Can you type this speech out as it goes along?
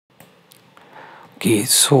Okay,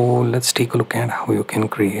 so let's take a look at how you can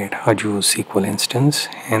create Azure SQL instance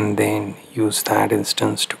and then use that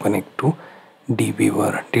instance to connect to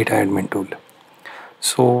dBeaver data admin tool.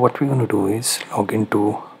 So what we're going to do is log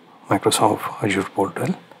into Microsoft Azure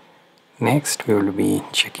portal. Next, we will be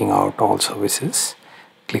checking out all services.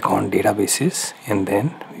 Click on databases and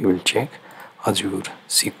then we will check Azure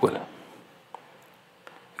SQL.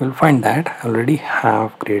 You'll find that I already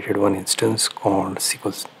have created one instance called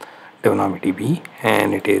SQL DevNami DB,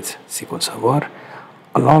 and it is SQL Server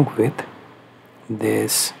along with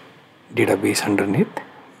this database underneath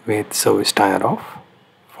with service tier of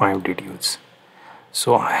 5 details.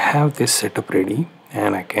 So I have this setup ready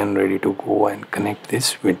and I can ready to go and connect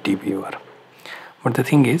this with dBeaver. But the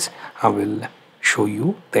thing is, I will show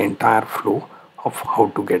you the entire flow of how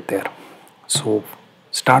to get there. So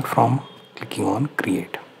start from clicking on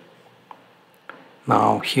create.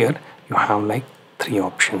 Now here you have like 3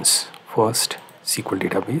 options. First, SQL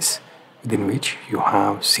database, within which you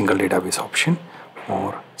have single database option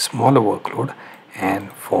for smaller workload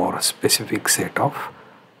and for specific set of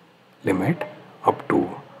limit up to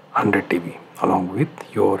 100 TB, along with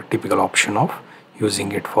your typical option of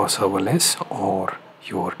using it for serverless or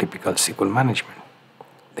your typical SQL management.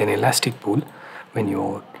 Then elastic pool when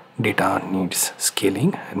your data needs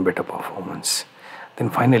scaling and better performance. Then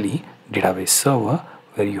finally database server,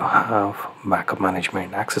 where you have backup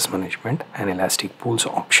management, access management and elastic pools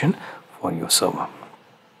option for your server.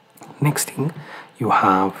 Next thing, you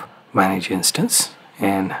have manage instance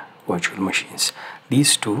and virtual machines.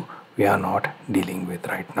 These two we are not dealing with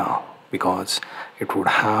right now because it would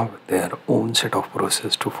have their own set of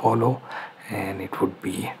process to follow and it would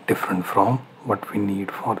be different from what we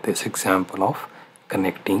need for this example of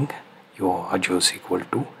connecting your Azure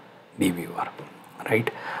SQL to dBeaver.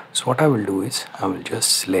 Right, so what I will do is I will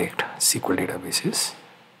just select SQL databases,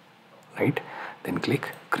 right, then click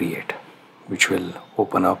create, which will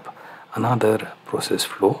open up another process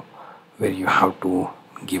flow where you have to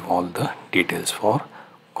give all the details for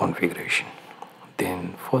configuration.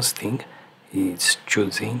 Then first thing is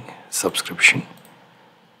choosing subscription,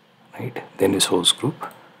 right, then resource group,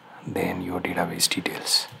 then your database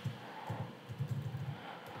details,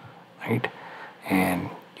 right,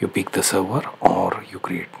 and you pick the server or you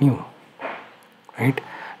create new, right,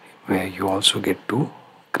 where you also get to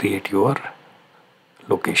create your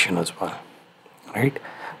location as well, right.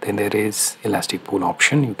 Then there is elastic pool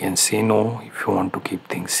option. You can say no if you want to keep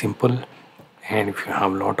things simple, and if you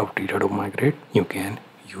have a lot of data to migrate you can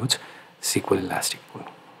use SQL elastic pool,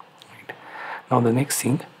 right. Now the next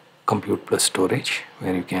thing, compute plus storage,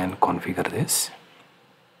 where you can configure this.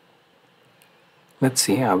 Let's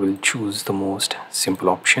say I will choose the most simple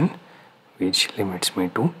option, which limits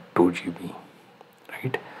me to 2 GB,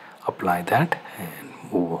 right. Apply that and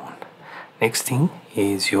move on. Next thing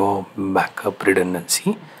is your backup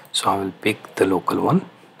redundancy. So I will pick the local one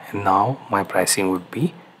and now my pricing would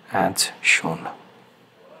be as shown.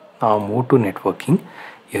 Now move to networking.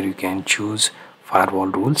 Here you can choose firewall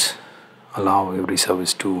rules, allow every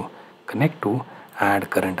service to connect to,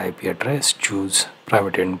 add current IP address, choose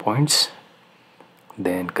private endpoints.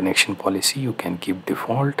 Then connection policy you can keep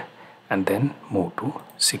default and then move to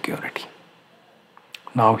security.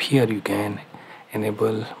 Now here you can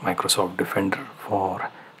enable Microsoft Defender for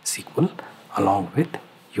SQL along with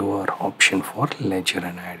your option for ledger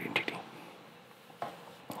and identity.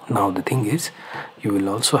 Now the thing is, you will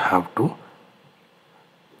also have to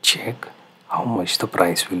check how much the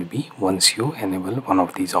price will be once you enable one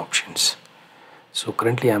of these options. So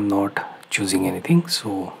currently I'm not choosing anything,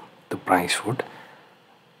 so the price would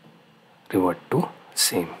revert to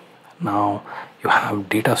same. Now you have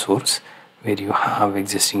data source where you have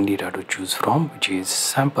existing data to choose from, which is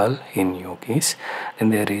sample in your case.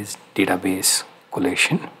 Then there is database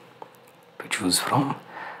collation to choose from,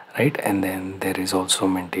 right, and then there is also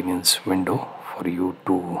maintenance window for you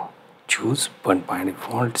to choose, but by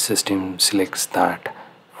default system selects that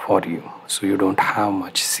for you, so you don't have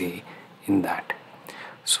much say in that.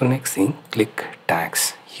 So next thing, click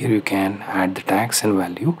tags. Here you can add the tags and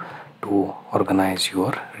value to organize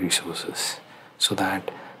your resources so that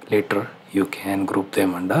later you can group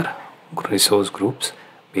them under resource groups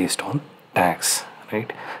based on tags,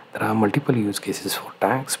 right. There are multiple use cases for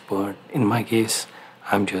tags, but in my case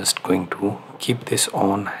I'm just going to keep this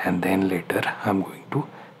on and then later I'm going to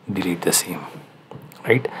delete the same,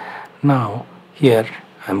 right. Now here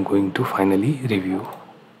I'm going to finally review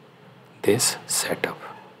this setup.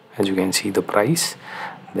 As you can see, the price,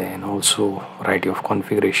 then also variety of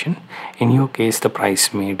configuration. In your case the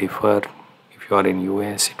price may differ. If you are in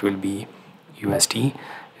US it will be USD.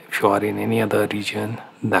 If you are in any other region,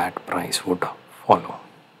 that price would follow.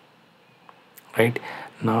 Right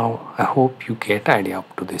now, I hope you get idea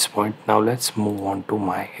up to this point. Now let's move on to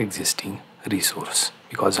my existing resource,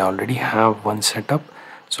 because I already have one setup,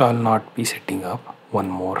 so I'll not be setting up one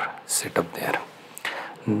more setup there.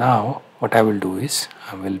 Now what I will do is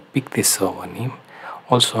I will pick this server name,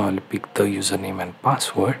 also I will pick the username and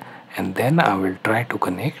password, and then I will try to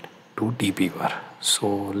connect to dBeaver. So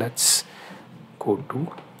let's go to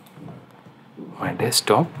my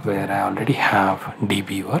desktop where I already have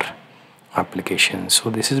dBeaver application. So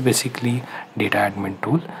this is basically data admin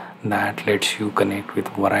tool that lets you connect with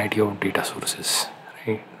variety of data sources,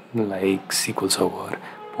 right? Like SQL Server,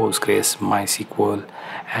 Postgres, MySQL,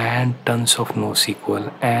 and tons of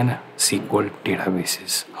NoSQL and SQL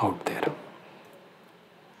databases out there.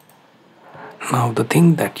 Now the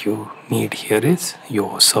thing that you need here is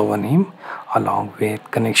your server name along with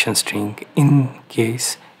connection string in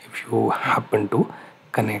case if you happen to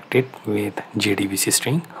connect it with JDBC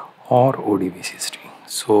string or ODBC string.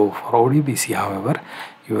 So for ODBC, however,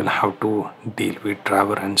 you will have to deal with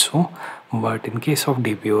driver and so, but in case of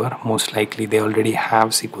dBeaver, most likely they already have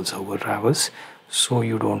SQL Server drivers, so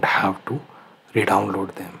you don't have to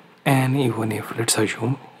re-download them. And even if, let's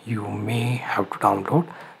assume, you may have to download,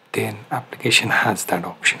 then application has that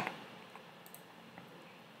option.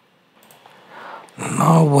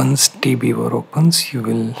 Now once dBeaver opens, you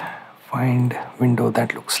will find window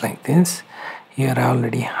that looks like this. Here I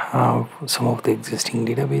already have some of the existing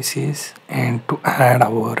databases, and to add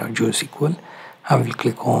our Azure SQL, I will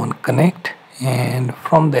click on connect, and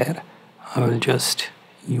from there I will just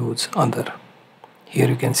use other. Here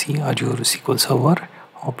you can see Azure SQL Server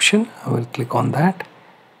option. I will click on that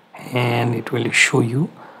and it will show you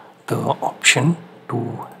the option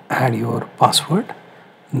to add your password.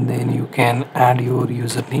 Then you can add your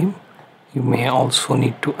username. You may also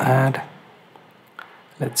need to add,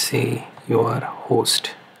 let's say, your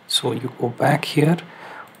host. So you go back here,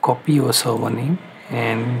 copy your server name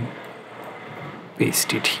and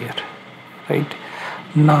paste it here. Right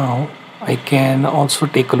now I can also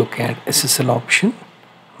take a look at SSL option,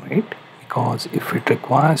 right? Because if it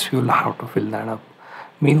requires, you will have to fill that up.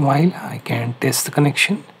 Meanwhile, I can test the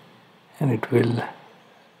connection and it will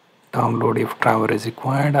download if driver is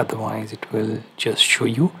required, otherwise it will just show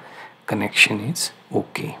you connection is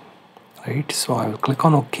okay. Right, so I will click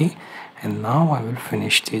on OK, and now I will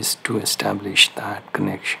finish this to establish that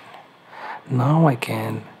connection. Now I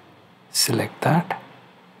can select that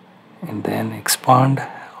and then expand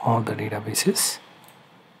all the databases,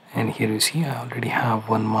 and here you see I already have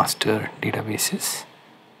one master databases.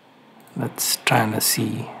 Let's try and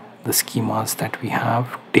see the schemas that we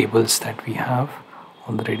have, tables that we have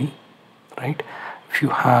already, right? If you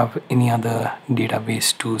have any other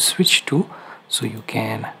database to switch to, so you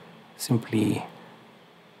can simply,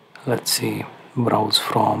 let's say, browse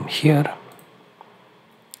from here.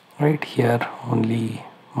 Right here only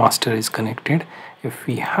master is connected. If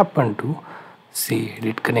we happen to say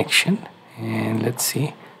edit connection, and let's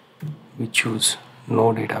say we choose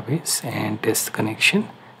no database and test connection,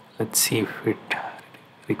 let's see if it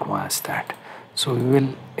requires that. So we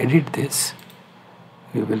will edit this,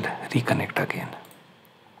 we will reconnect again.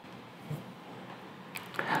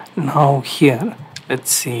 Now here,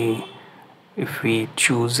 let's see, if we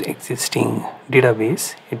choose existing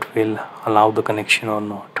database, it will allow the connection or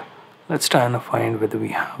not. Let's try and find whether we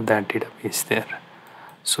have that database there.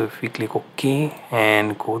 So if we click OK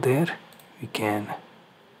and go there, we can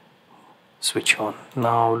switch on.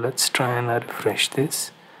 Now let's try and refresh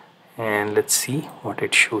this and let's see what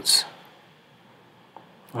it shows.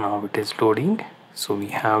 Now it is loading. So we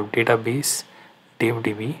have database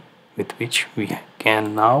DevDB with which we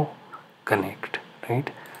can now connect, right?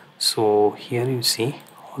 So here you see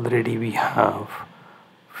already we have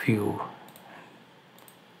few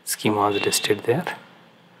schemas listed there,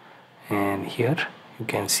 and here you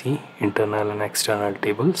can see internal and external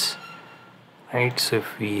tables, right? So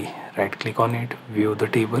if we right click on it, view the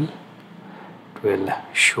table, it will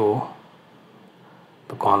show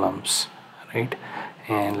the columns, right?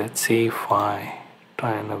 And let's say if I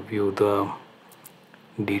try and view the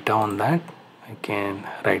data on that, I can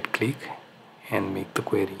right click and make the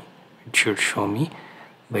query. It should show me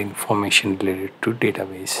the information related to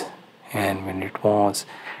database and when it was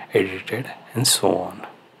edited and so on,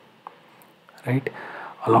 right?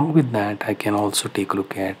 Along with that, I can also take a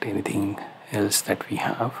look at anything else that we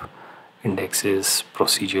have, indexes,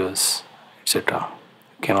 procedures, etc.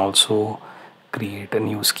 You can also create a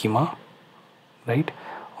new schema, right?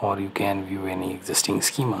 Or you can view any existing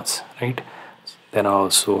schemas, right? There are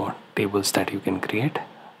also tables that you can create.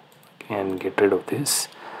 I can get rid of this.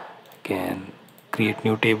 I can create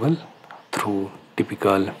new table through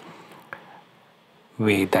typical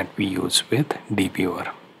way that we use with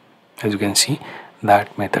dBeaver. As you can see,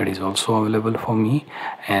 that method is also available for me,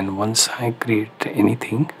 and once I create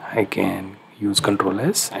anything I can use Control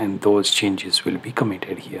S and those changes will be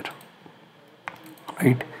committed here,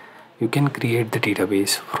 right? You can create the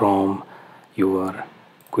database from your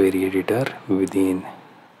query editor within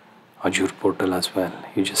Azure portal as well.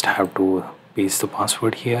 You just have to paste the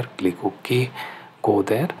password here, click OK, go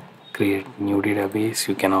there, create new database.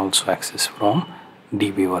 You can also access from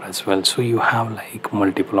dBeaver as well. So you have like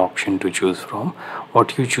multiple options to choose from.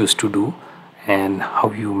 What you choose to do and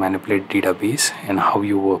how you manipulate database and how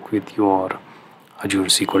you work with your Azure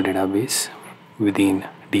SQL database within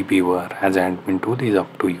dBeaver as an admin tool is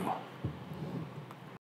up to you.